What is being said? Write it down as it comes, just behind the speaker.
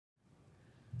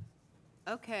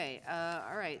Okay,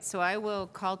 all right, so I will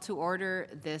call to order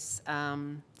this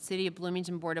City of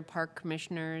Bloomington Board of Park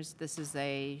Commissioners. This is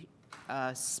a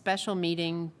special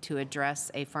meeting to address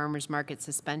a farmer's market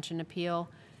suspension appeal.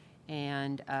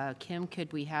 And Kim,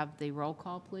 could we have the roll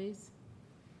call, please?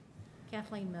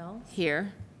 Kathleen Mills.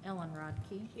 Here. Ellen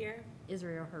Rodkey. Here.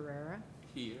 Israel Herrera.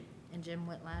 Here. And Jim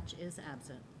Whitlatch is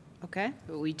absent. Okay,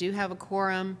 but we do have a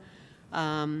quorum.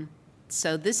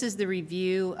 So this is the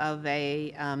review of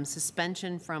a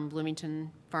suspension from Bloomington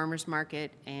Farmers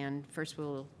Market, and first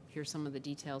we'll hear some of the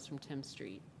details from Tim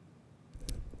Street.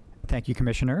 Thank you,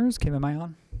 Commissioners. Kim, am I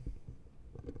on?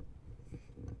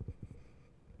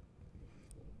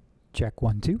 Check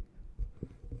 1, 2.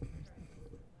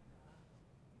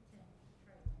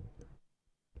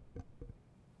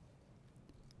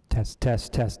 Test,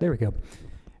 test, test. There we go.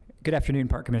 Good afternoon,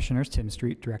 Park Commissioners. Tim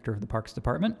Street, Director of the Parks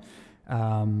Department.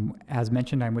 As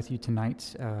mentioned, I'm with you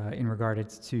tonight in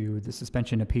regards to the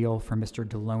suspension appeal for Mr.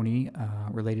 Deloney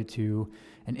related to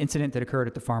an incident that occurred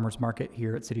at the farmers market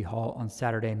here at City Hall on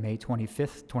Saturday, May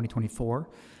 25th, 2024.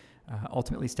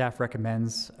 Ultimately, staff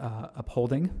recommends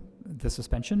upholding the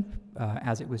suspension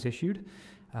as it was issued,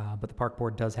 but the Park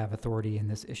Board does have authority in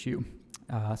this issue.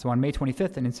 So on May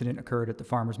 25th, an incident occurred at the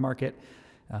farmers market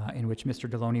in which Mr.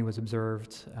 Deloney was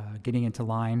observed getting into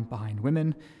line behind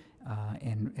women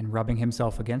and rubbing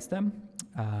himself against them.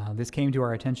 This came to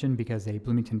our attention because a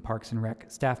Bloomington Parks and Rec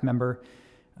staff member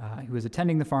who was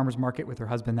attending the farmers market with her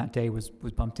husband that day was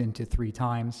bumped into 3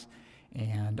 times,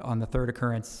 and on the third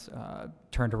occurrence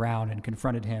turned around and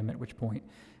confronted him, at which point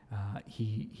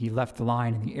he left the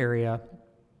line in the area.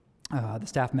 The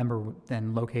staff member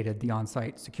then located the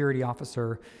on-site security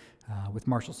officer with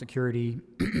Marshall Security.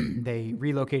 They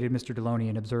relocated Mr. Deloney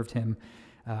and observed him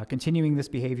continuing this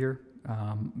behavior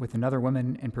with another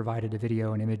woman, and provided a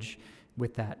video and image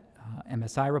with that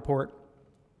MSI report.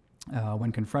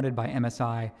 When confronted by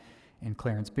MSI and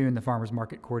Clarence Boone, the farmers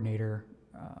market coordinator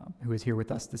who is here with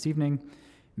us this evening,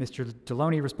 Mr.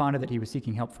 Deloney responded that he was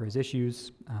seeking help for his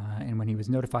issues, and when he was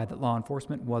notified that law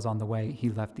enforcement was on the way, he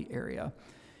left the area.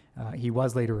 He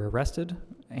was later arrested,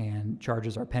 and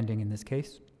charges are pending in this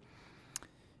case.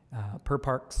 Per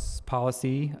Parks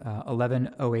Policy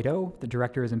 11080, the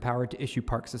director is empowered to issue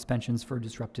park suspensions for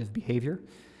disruptive behavior.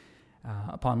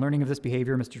 Upon learning of this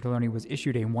behavior, Mr. Deloney was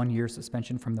issued a 1-year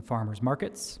suspension from the farmers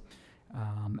markets,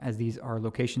 as these are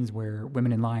locations where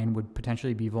women in line would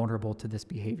potentially be vulnerable to this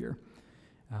behavior.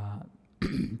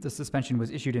 The suspension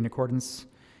was issued in accordance,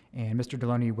 and Mr.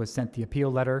 Deloney was sent the appeal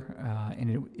letter, and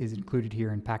it is included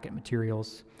here in packet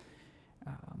materials.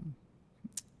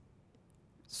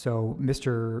 So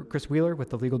Mr. Chris Wheeler with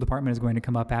the legal department is going to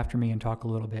come up after me and talk a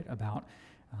little bit about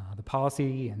the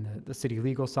policy and the city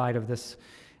legal side of this,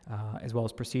 as well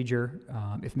as procedure.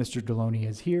 If Mr. Deloney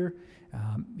is here,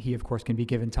 he of course can be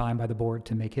given time by the board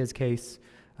to make his case.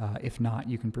 If not,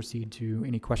 you can proceed to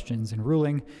any questions and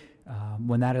ruling.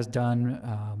 When that is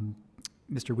done,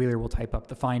 Mr. Wheeler will type up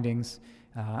the findings.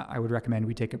 I would recommend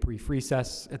we take a brief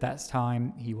recess at that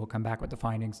time. He will come back with the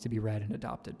findings to be read and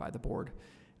adopted by the board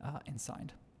and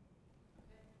signed.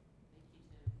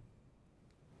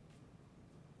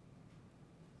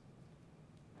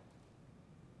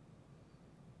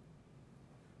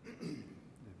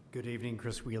 Good evening,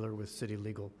 Chris Wheeler with City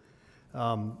Legal.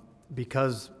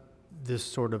 Because this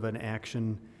sort of an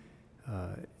action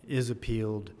is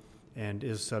appealed and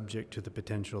is subject to the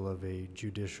potential of a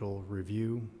judicial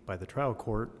review by the trial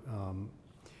court,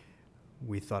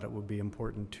 we thought it would be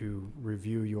important to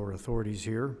review your authorities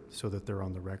here so that they're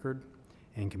on the record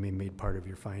and can be made part of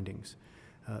your findings.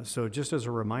 So just as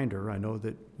a reminder, I know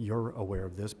that you're aware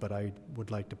of this, but I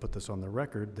would like to put this on the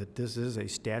record that this is a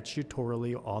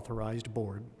statutorily authorized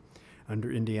board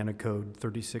under Indiana Code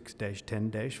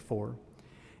 36-10-4.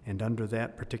 And under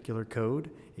that particular code,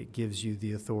 it gives you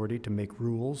the authority to make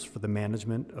rules for the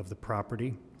management of the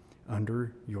property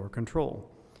under your control.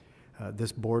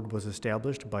 This board was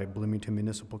established by Bloomington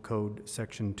Municipal Code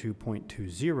Section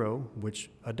 2.20, which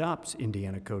adopts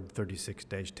Indiana Code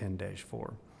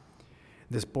 36-10-4.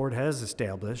 This board has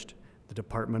established the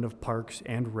Department of Parks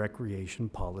and Recreation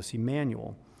Policy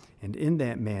Manual. And in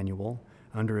that manual,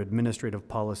 under Administrative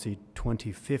Policy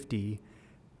 2050,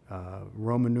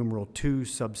 Roman numeral 2,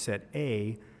 subset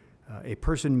A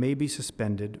person may be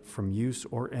suspended from use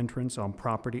or entrance on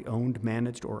property owned,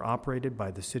 managed, or operated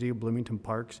by the City of Bloomington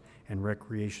Parks and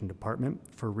Recreation Department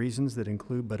for reasons that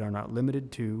include but are not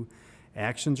limited to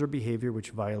actions or behavior which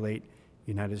violate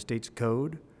United States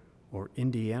Code or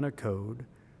Indiana Code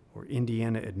or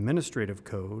Indiana Administrative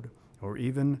Code or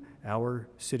even our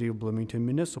City of Bloomington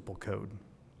Municipal Code.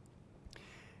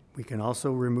 We can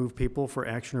also remove people for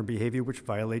action or behavior which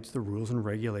violates the rules and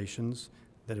regulations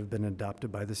that have been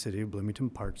adopted by the City of Bloomington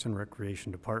Parks and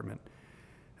Recreation Department.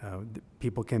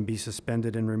 People can be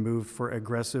suspended and removed for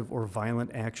aggressive or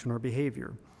violent action or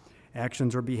behavior.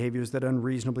 Actions or behaviors that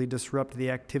unreasonably disrupt the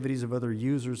activities of other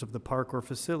users of the park or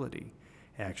facility.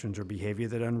 Actions or behavior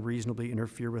that unreasonably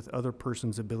interfere with other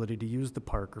persons' ability to use the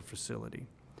park or facility.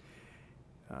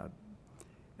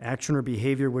 Action or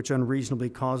behavior which unreasonably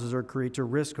causes or creates a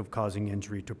risk of causing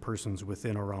injury to persons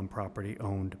within or on property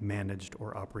owned, managed,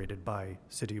 or operated by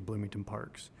City of Bloomington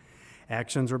Parks.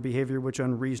 Actions or behavior which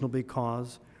unreasonably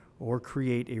cause or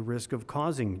create a risk of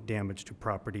causing damage to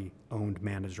property owned,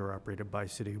 managed, or operated by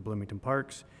City of Bloomington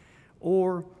Parks,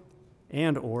 or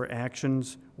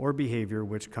actions or behavior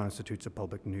which constitutes a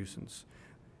public nuisance.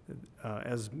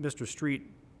 As Mr.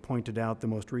 Street pointed out, the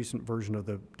most recent version of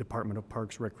the Department of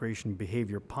Parks Recreation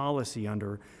Behavior Policy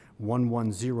under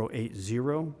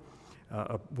 11080,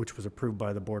 which was approved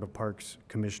by the Board of Parks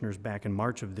Commissioners back in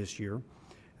March of this year,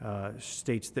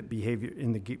 states that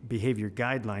in the behavior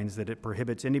guidelines that it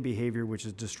prohibits any behavior which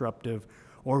is disruptive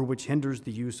or which hinders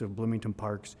the use of Bloomington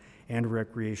Parks and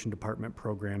Recreation Department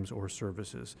programs or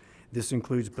services. This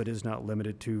includes but is not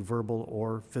limited to verbal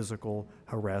or physical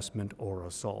harassment or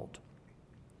assault.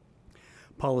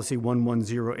 Policy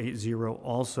 11080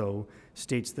 also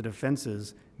states that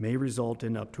offenses may result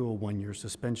in up to a 1-year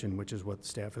suspension, which is what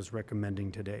staff is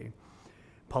recommending today.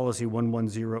 Policy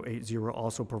 11080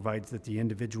 also provides that the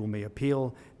individual may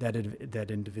appeal. That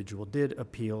individual did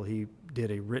appeal. He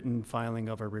did a written filing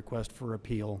of a request for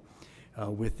appeal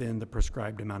within the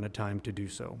prescribed amount of time to do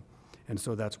so. And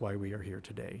so that's why we are here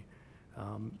today.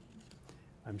 I'm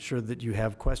sure that you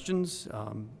have questions.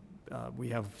 We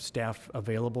have staff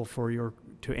available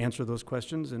to answer those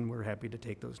questions, and we're happy to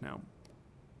take those now.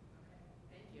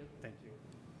 Thank you. Thank you.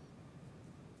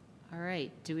 All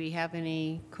right, do we have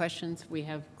any questions? We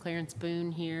have Clarence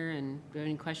Boone here, and do we have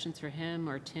any questions for him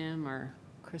or Tim or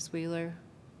Chris Wheeler?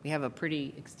 We have a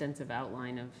pretty extensive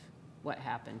outline of what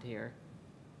happened here.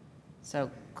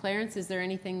 So Clarence, is there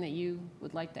anything that you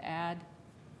would like to add?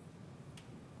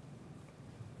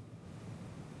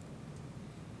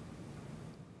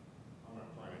 I'm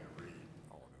not planning to read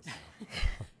all of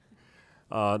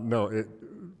this. No,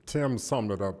 Tim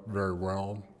summed it up very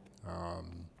well.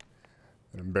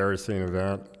 An embarrassing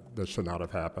event that should not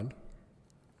have happened.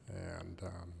 And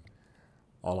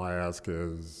all I ask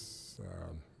is,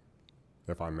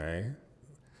 if I may,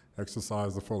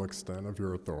 exercise the full extent of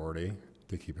your authority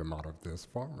to keep him out of this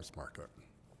farmer's market.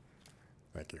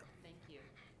 Thank you. Thank you.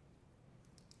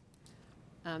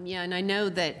 Yeah, and I know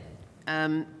that,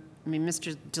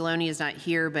 Mr. Deloney is not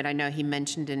here, but I know he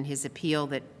mentioned in his appeal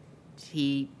that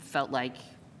he felt like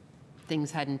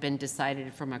things hadn't been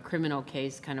decided from a criminal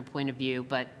case kind of point of view,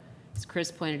 but as Chris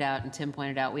pointed out and Tim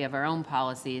pointed out, we have our own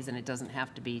policies, and it doesn't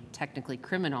have to be technically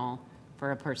criminal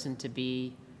for a person to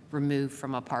be removed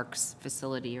from a parks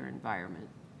facility or environment.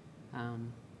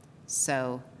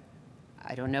 So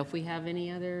I don't know if we have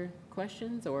any other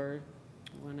questions or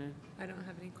want to. I don't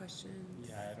have any questions.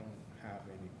 Yeah, I don't have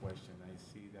any question. I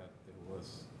see that there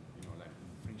was, like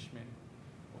infringement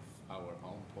of our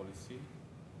own policy.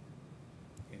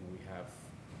 And we have,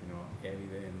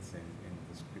 evidence and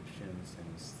descriptions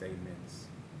and statements.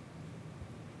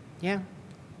 Yeah,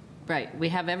 right. We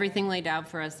have everything laid out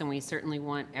for us, and we certainly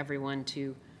want everyone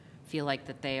to feel like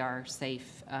that they are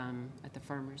safe at the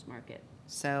farmer's market.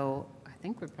 So I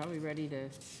think we're probably ready to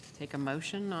take a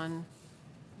motion on.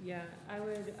 Yeah, I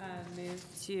would move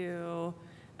to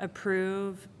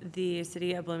approve the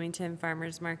City of Bloomington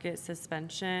Farmers Market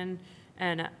suspension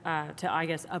and to, I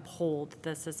guess, uphold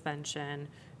the suspension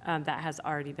that has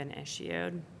already been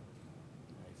issued. I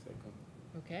second.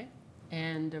 Okay.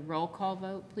 And a roll call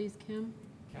vote, please, Kim?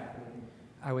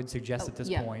 I would suggest at this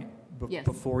yeah. point, Yes.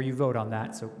 before you vote on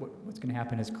that, so what's going to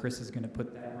happen is Chris is going to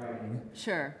put that writing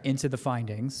Sure. into the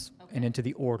findings and into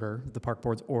the order, the park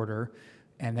board's order,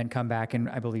 and then come back and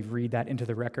I believe read that into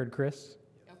the record, Chris.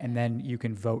 Okay. And then you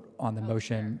can vote on the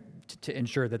motion to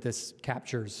ensure that this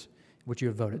captures what you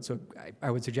have voted. So I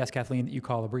would suggest, Kathleen, that you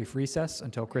call a brief recess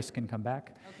until Chris can come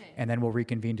back. Okay. And then we'll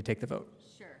reconvene to take the vote.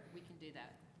 Sure, we can do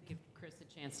that. Give Chris a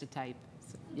chance to type.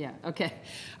 So, yeah, okay.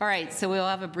 All right, so we'll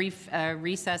have a brief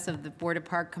recess of the Board of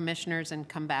Park Commissioners and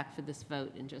come back for this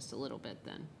vote in just a little bit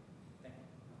then.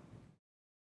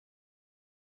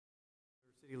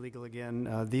 City Legal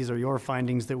again. These are your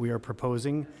findings that we are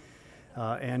proposing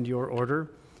and your order.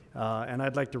 And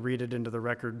I'd like to read it into the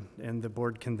record, and the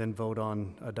board can then vote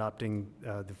on adopting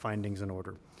the findings and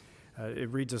order.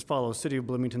 It reads as follows: City of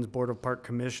Bloomington's Board of Park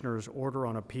Commissioners order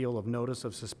on appeal of notice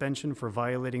of suspension for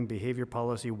violating behavior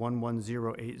policy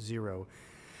 11080.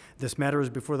 This matter is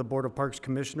before the Board of Parks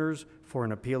Commissioners for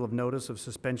an appeal of notice of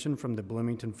suspension from the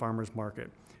Bloomington Farmers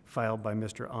Market, filed by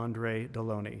Mr. Andre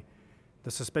Deloney. The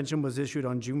suspension was issued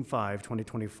on June 5,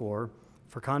 2024,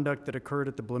 for conduct that occurred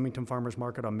at the Bloomington Farmers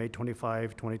Market on May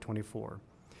 25, 2024.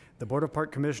 The Board of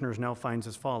Park Commissioners now finds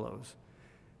as follows.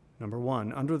 Number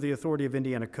one, under the authority of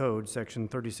Indiana Code, Section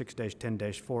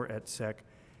 36-10-4 et sec,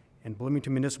 and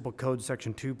Bloomington Municipal Code,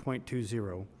 Section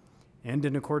 2.20, and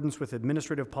in accordance with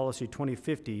Administrative Policy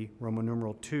 2050, Roman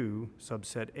numeral 2,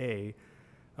 subset A,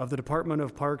 of the Department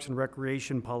of Parks and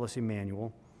Recreation Policy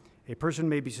Manual, a person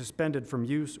may be suspended from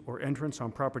use or entrance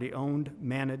on property owned,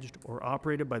 managed, or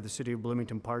operated by the City of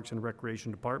Bloomington Parks and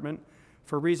Recreation Department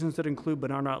for reasons that include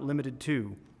but are not limited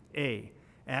to A,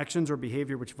 actions or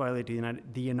behavior which violate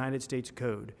the United States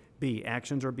Code, B,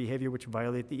 actions or behavior which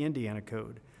violate the Indiana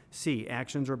Code, C,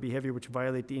 actions or behavior which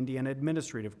violate the Indiana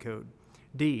Administrative Code,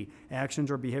 D, actions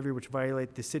or behavior which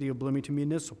violate the City of Bloomington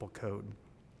Municipal Code,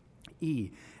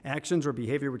 E, actions or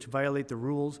behavior which violate the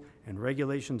rules and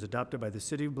regulations adopted by the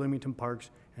City of Bloomington Parks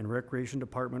and Recreation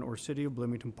Department or City of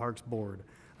Bloomington Parks Board,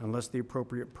 unless the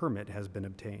appropriate permit has been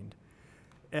obtained.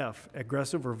 F,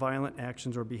 aggressive or violent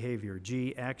actions or behavior.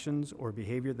 G, actions or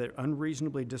behavior that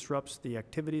unreasonably disrupts the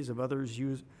activities of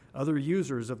other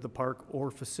users of the park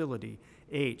or facility.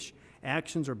 H,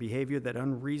 actions or behavior that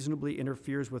unreasonably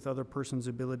interferes with other person's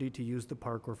ability to use the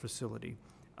park or facility.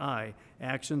 I,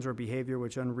 actions or behavior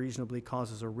which unreasonably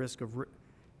causes a risk of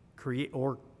creates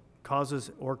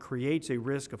a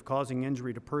risk of causing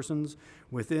injury to persons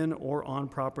within or on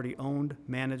property owned,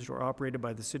 managed, or operated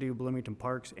by the City of Bloomington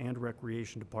Parks and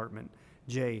Recreation Department.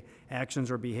 J, actions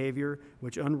or behavior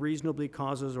which unreasonably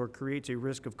causes or creates a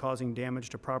risk of causing damage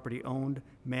to property owned,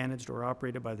 managed, or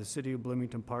operated by the City of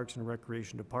Bloomington Parks and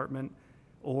Recreation Department.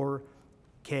 Or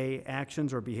K,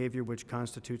 actions or behavior which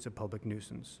constitutes a public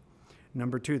nuisance.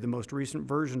 Number two, the most recent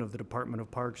version of the Department of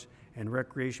Parks and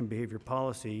Recreation Behavior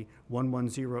Policy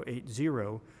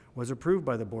 11080 was approved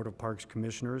by the Board of Parks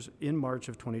Commissioners in March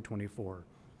of 2024.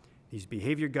 These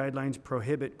behavior guidelines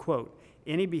prohibit, quote,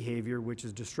 any behavior which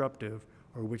is disruptive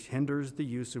or which hinders the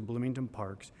use of Bloomington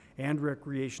Parks and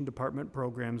Recreation Department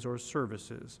programs or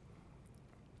services.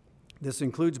 This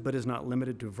includes but is not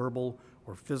limited to verbal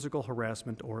or physical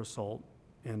harassment or assault,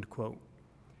 end quote.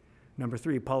 Number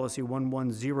three, Policy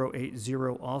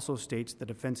 11080 also states that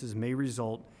offenses may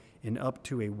result in up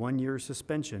to a 1-year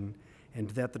suspension and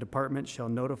that the department shall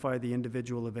notify the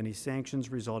individual of any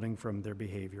sanctions resulting from their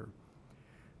behavior.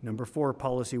 Number four,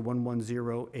 Policy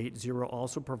 11080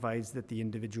 also provides that the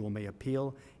individual may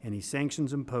appeal any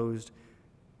sanctions imposed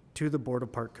to the Board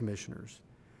of Park Commissioners.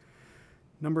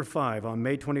 Number five, on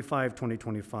May 25,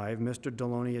 2025, Mr.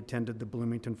 Deloney attended the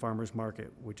Bloomington Farmers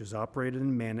Market, which is operated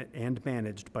and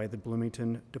managed by the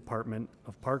Bloomington Department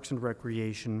of Parks and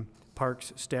Recreation.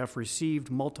 Parks staff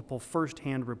received multiple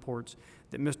first-hand reports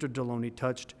that Mr. Deloney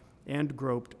touched and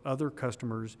groped other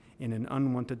customers in an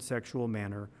unwanted sexual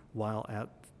manner while at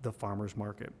the farmers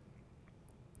market.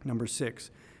 Number six,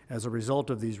 as a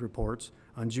result of these reports,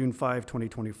 on June 5,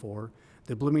 2024,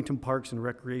 the Bloomington Parks and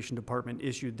Recreation Department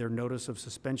issued their notice of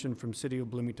suspension from City of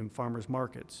Bloomington Farmers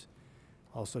Markets,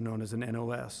 also known as an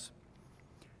NOS,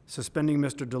 suspending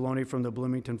Mr. Deloney from the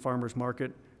Bloomington Farmers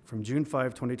Market from June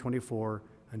 5, 2024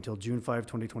 until June 5,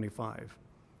 2025.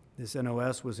 This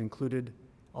NOS was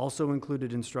also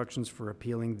included instructions for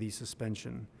appealing the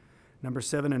suspension. Number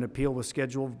seven, an appeal was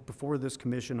scheduled before this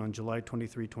commission on July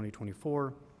 23,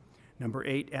 2024. Number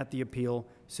eight, at the appeal,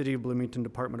 City of Bloomington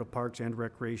Department of Parks and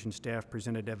Recreation staff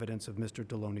presented evidence of Mr.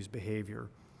 Deloney's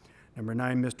behavior. Number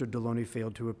nine, Mr. Deloney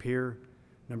failed to appear.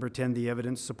 Number 10, the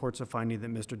evidence supports a finding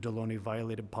that Mr. Deloney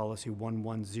violated Policy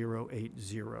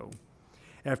 11080.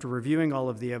 After reviewing all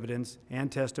of the evidence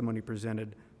and testimony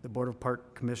presented, the Board of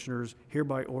Park Commissioners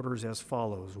hereby orders as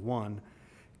follows. One,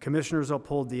 Commissioners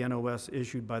uphold the NOS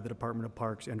issued by the Department of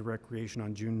Parks and Recreation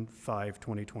on June 5,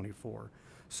 2024.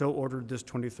 So ordered this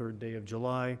 23rd day of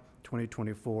July,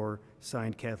 2024,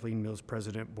 signed Kathleen Mills,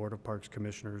 President, Board of Parks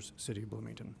Commissioners, City of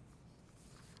Bloomington.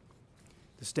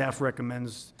 The staff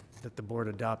recommends that the board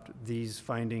adopt these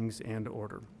findings and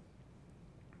order.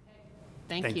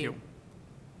 Thank you.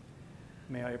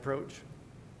 May I approach?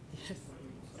 Yes.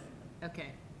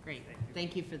 Okay, great.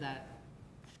 Thank you for that.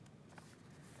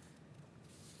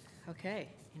 Okay,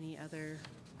 any other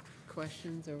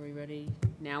questions? Are we ready?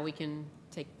 Now we can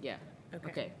take, yeah.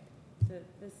 Okay. So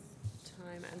at this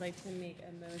time, I'd like to make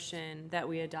a motion that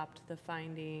we adopt the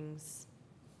findings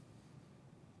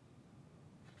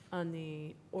on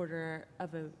the order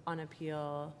of on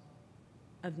appeal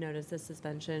of notice of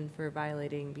suspension for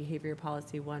violating behavior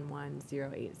policy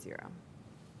 11080.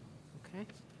 Okay.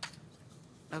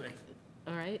 Okay,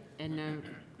 all right, and a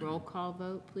roll call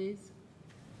vote, please?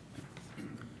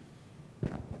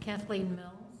 Kathleen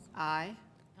Mills, Aye.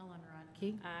 Ellen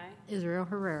Rodkey, Aye. Israel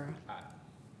Herrera. All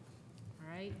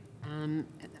right,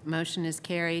 motion is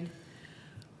carried.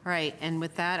 All right, and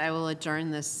with that, I will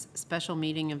adjourn this special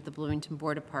meeting of the Bloomington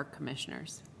Board of Park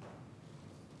Commissioners.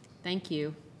 Thank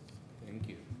you. Thank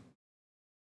you.